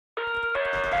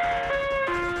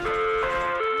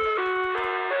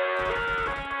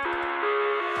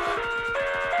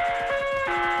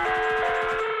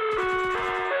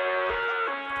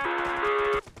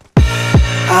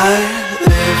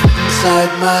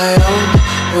my own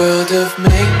world of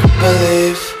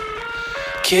make-believe.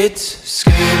 Kids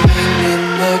screaming in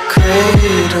the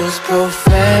cradles,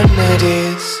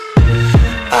 profanities.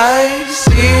 I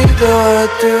see the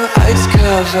world through ice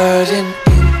covered in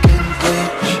ink and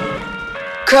bleach.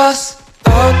 Cross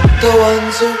out the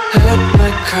ones who heard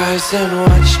my cries and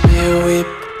watched me weep.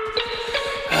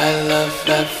 I love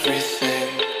everything.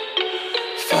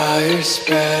 Fire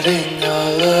spreading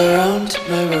all around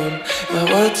my room. My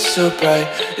world's so bright,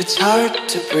 it's hard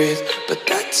to breathe, but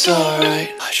that's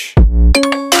alright. Hush.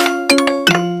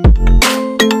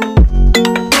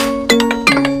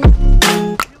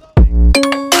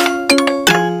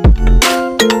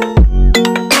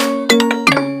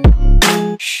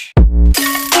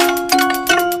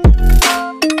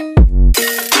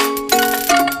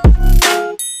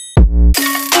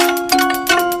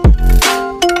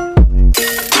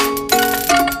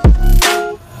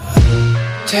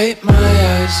 Take my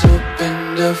eyes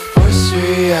open to force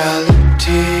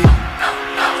reality.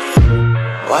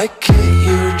 Why can't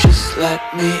you just let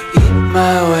me eat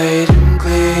my weight in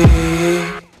glee?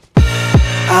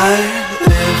 I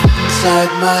live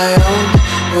inside my own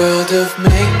world of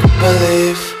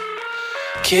make-believe.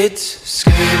 Kids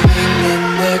screaming in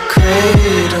their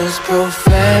cradles,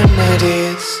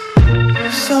 profanities.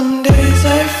 Some days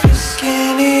I feel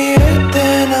skinnier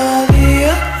than all the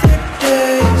other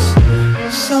days.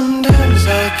 Sometimes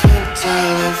I can't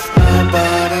tell if my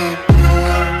body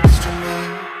belongs to me.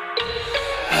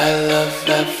 I love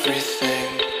everything.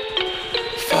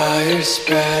 Fire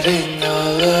spreading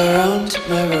all around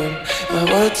my room. My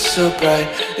world's so bright,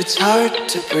 it's hard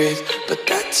to breathe, but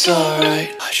that's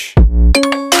alright. Hush.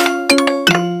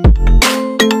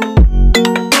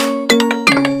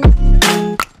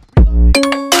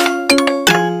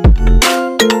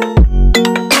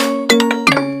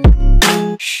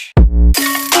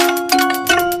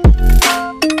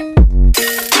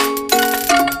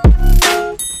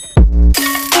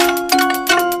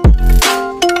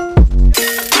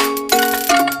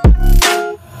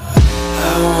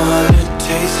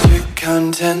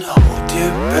 Content, hold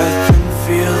your breath and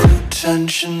feel the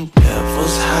tension.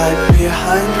 Devils hide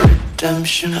behind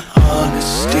redemption.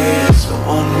 Honesty is a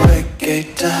one-way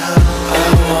gate to hell. I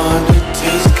wanna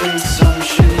taste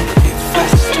consumption, breathe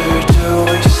faster to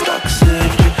waste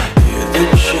oxygen. Hear the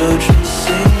children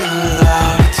sing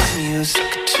aloud. It's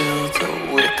music till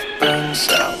the wick burns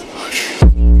out.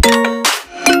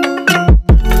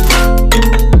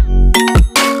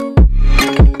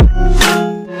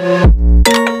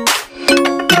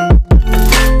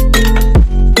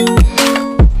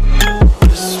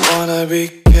 Be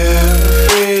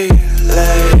carefree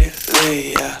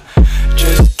lately, yeah.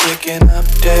 Just picking up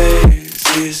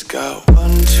daisies. Got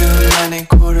 1 too many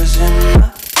quarters in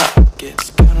my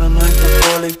pockets. Counting like the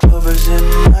 4-leaf clovers in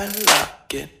my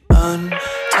locket.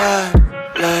 Untied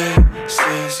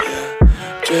laces, yeah.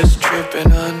 Just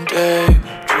tripping on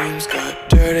daydreams. Got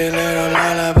dirty little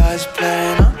lullabies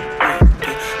playing on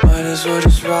repeat. Might as well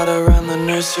just ride around the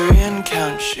nursery and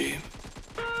count sheep.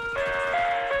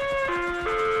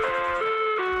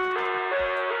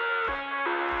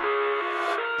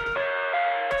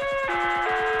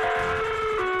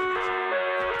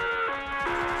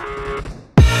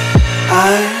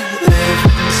 I live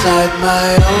inside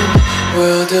my own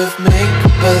world of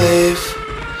make-believe.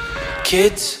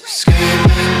 Kids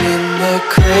screaming in the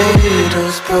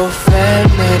cradles,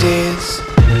 profanities.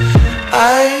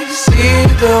 I see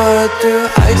the world through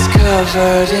ice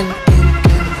covered in ink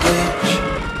and bleach.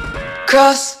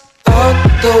 Cross out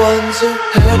the ones who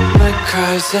heard my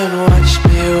cries and watched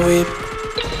me weep.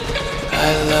 I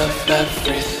love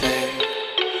everything.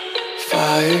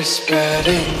 Fire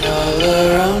spreading all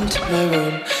around my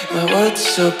room. My world's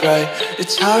so bright,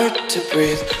 it's hard to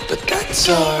breathe, but that's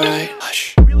alright.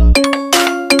 Hush.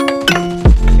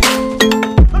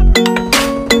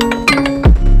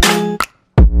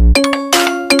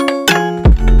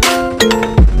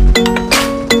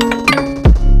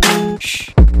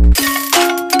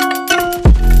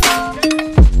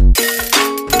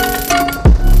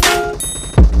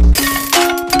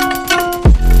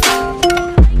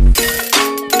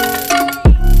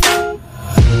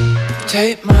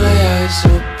 Take my eyes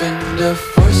open to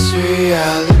force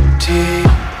reality.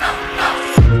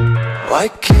 Why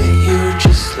can't you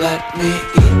just let me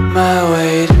eat my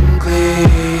weight in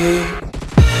glee?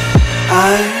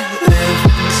 I live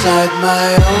inside my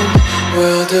own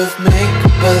world of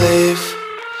make-believe.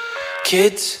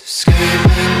 Kids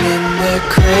screaming in their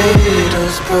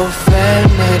cradles,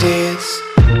 profanities.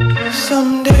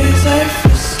 Some days I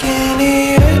feel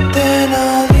skinnier than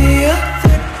all the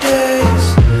other days.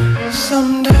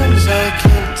 Sometimes I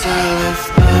can't tell if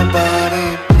my body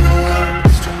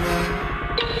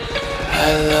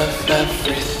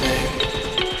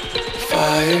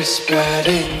colors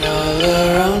spreading all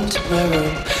around my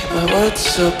room. My world's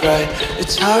so bright,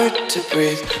 it's hard to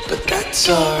breathe, but that's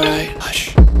alright.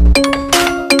 Hush.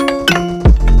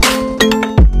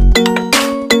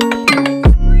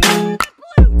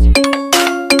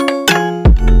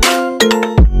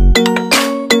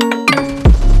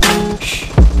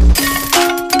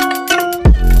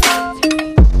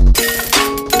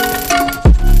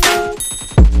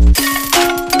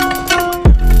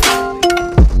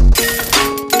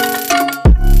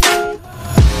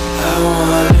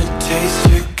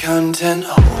 Content,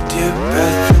 hold your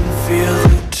breath and feel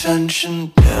the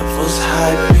tension. Devils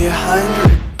hide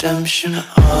behind redemption.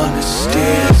 Honesty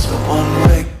is a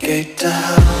one-way gate to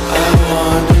hell. I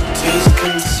wanna taste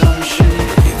consumption,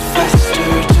 breathe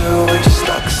faster to waste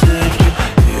oxygen.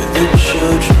 Hear the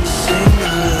children sing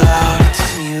aloud.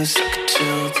 It's music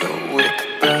till the wick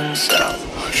burns out.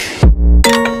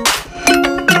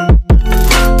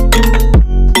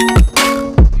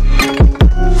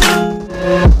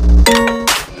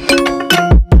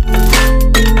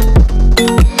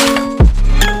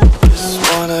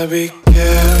 Be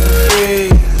carefree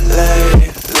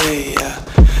lately, yeah.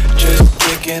 Just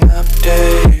kicking up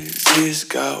daisies.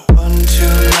 Got one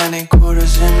too many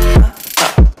quarters in my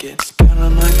pockets. Count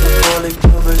 'em like the 4-leaf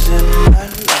clovers in my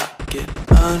locket.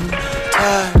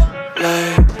 Untied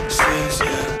laces,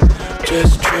 yeah.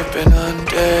 Just tripping on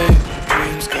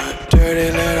daydreams. Got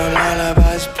dirty little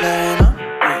lullabies playing on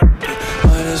repeat.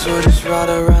 Might as well just ride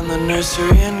around the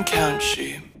nursery and count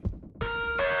sheep.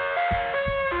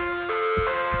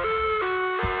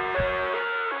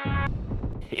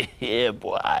 Yeah,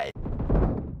 boy.